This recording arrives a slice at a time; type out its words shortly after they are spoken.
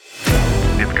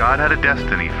God had a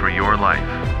destiny for your life,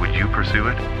 would you pursue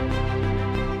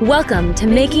it? Welcome to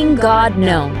Making God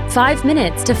Known. 5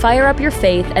 minutes to fire up your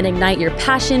faith and ignite your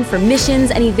passion for missions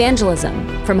and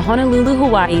evangelism. From Honolulu,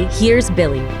 Hawaii, here's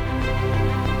Billy.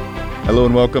 Hello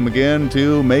and welcome again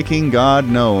to Making God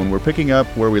Known. We're picking up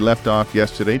where we left off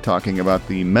yesterday, talking about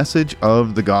the message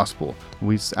of the gospel.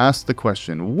 We asked the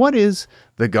question, what is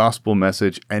the gospel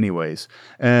message anyways?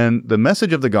 And the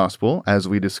message of the gospel, as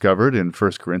we discovered in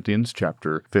 1 Corinthians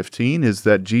chapter 15, is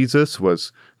that Jesus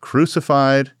was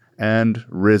crucified and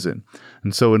risen.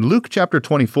 And so in Luke chapter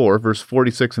 24, verse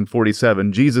 46 and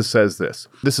 47, Jesus says this.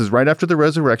 This is right after the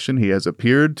resurrection. He has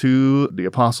appeared to the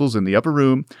apostles in the upper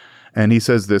room, and he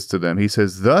says this to them. He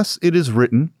says, "Thus it is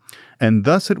written, and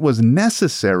thus it was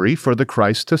necessary for the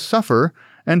Christ to suffer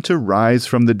and to rise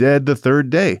from the dead the third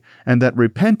day, and that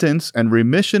repentance and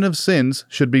remission of sins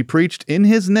should be preached in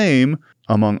his name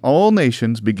among all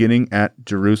nations, beginning at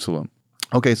Jerusalem."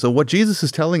 Okay, so what Jesus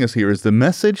is telling us here is the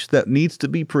message that needs to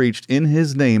be preached in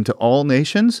his name to all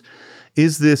nations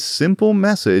is this simple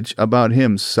message about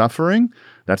him suffering,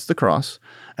 that's the cross,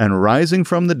 and rising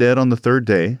from the dead on the third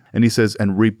day. And he says,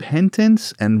 and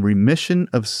repentance and remission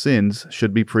of sins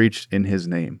should be preached in his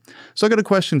name. So I got a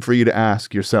question for you to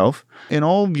ask yourself. In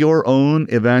all of your own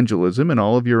evangelism and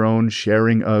all of your own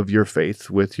sharing of your faith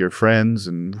with your friends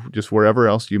and just wherever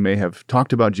else you may have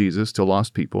talked about Jesus to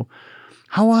lost people,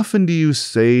 how often do you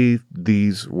say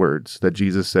these words that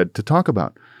Jesus said to talk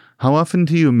about? How often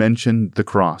do you mention the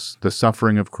cross, the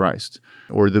suffering of Christ,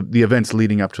 or the events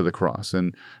leading up to the cross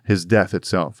and his death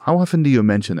itself? How often do you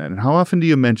mention that? And how often do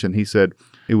you mention, he said,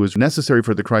 it was necessary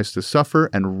for the Christ to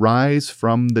suffer and rise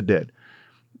from the dead?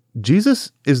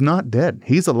 Jesus is not dead.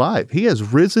 He's alive. He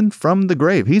has risen from the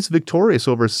grave. He's victorious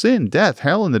over sin, death,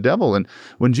 hell, and the devil. And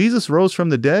when Jesus rose from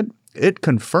the dead, it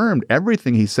confirmed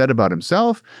everything he said about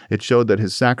himself. It showed that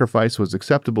his sacrifice was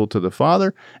acceptable to the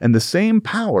Father. And the same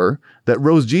power that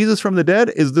rose Jesus from the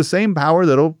dead is the same power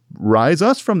that'll rise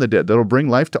us from the dead, that'll bring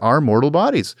life to our mortal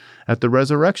bodies at the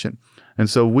resurrection. And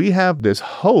so we have this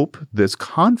hope, this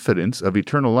confidence of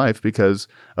eternal life because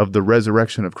of the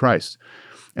resurrection of Christ.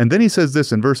 And then he says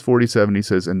this in verse 47, he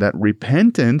says, and that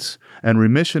repentance and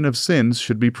remission of sins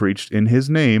should be preached in his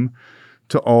name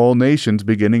to all nations,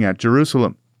 beginning at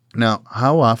Jerusalem. Now,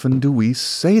 how often do we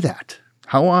say that?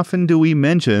 How often do we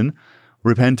mention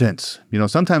repentance? You know,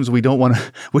 sometimes we don't want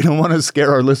to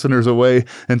scare our listeners away,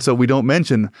 and so we don't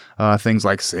mention things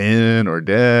like sin or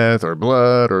death or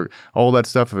blood or all that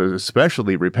stuff,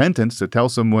 especially repentance, to tell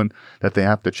someone that they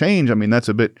have to change. I mean, that's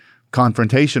a bit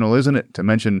confrontational, isn't it, to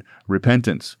mention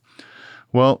repentance?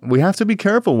 Well, we have to be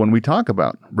careful when we talk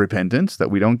about repentance, that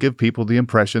we don't give people the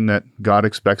impression that God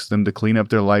expects them to clean up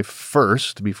their life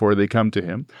first before they come to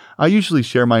him. I usually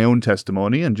share my own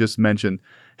testimony and just mention,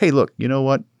 hey, look, you know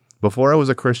what? Before I was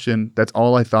a Christian, that's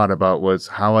all I thought about was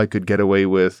how I could get away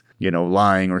with,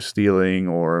 lying or stealing,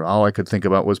 or all I could think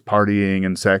about was partying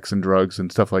and sex and drugs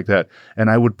and stuff like that.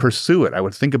 And I would pursue it. I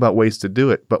would think about ways to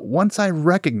do it. But once I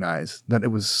recognized that it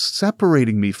was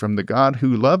separating me from the God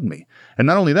who loved me, and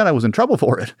not only that, I was in trouble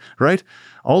for it, right?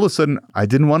 All of a sudden, I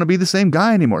didn't want to be the same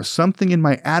guy anymore. Something in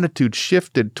my attitude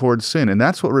shifted towards sin. And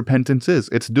that's what repentance is.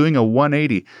 It's doing a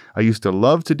 180. I used to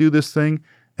love to do this thing,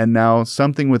 and now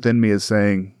something within me is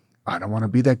saying, I don't want to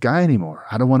be that guy anymore.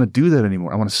 I don't want to do that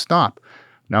anymore. I want to stop.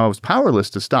 Now, I was powerless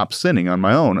to stop sinning on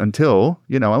my own until,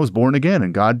 I was born again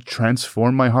and God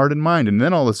transformed my heart and mind. And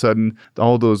then all of a sudden,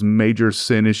 all those major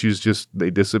sin issues they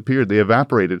disappeared. They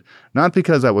evaporated. Not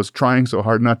because I was trying so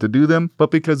hard not to do them, but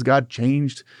because God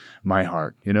changed my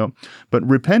heart, But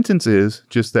repentance is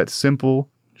just that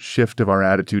simple shift of our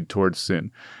attitude towards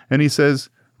sin. And he says,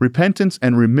 repentance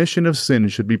and remission of sin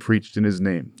should be preached in his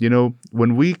name.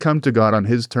 When we come to God on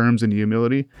his terms in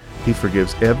humility, he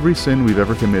forgives every sin we've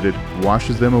ever committed,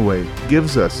 washes them away,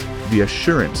 gives us the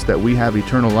assurance that we have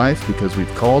eternal life because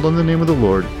we've called on the name of the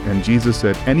Lord. And Jesus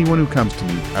said, anyone who comes to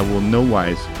me, I will no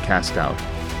wise cast out.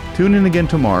 Tune in again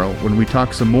tomorrow when we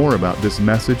talk some more about this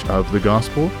message of the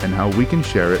gospel and how we can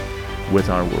share it with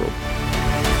our world.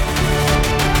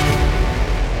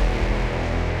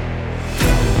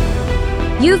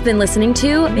 You've been listening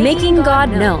to Making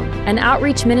God Known, an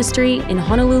outreach ministry in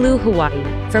Honolulu,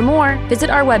 Hawaii. For more,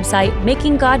 visit our website,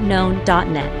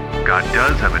 makinggodknown.net. God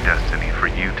does have a destiny for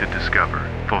you to discover.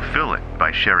 Fulfill it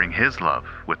by sharing his love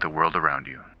with the world around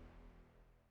you.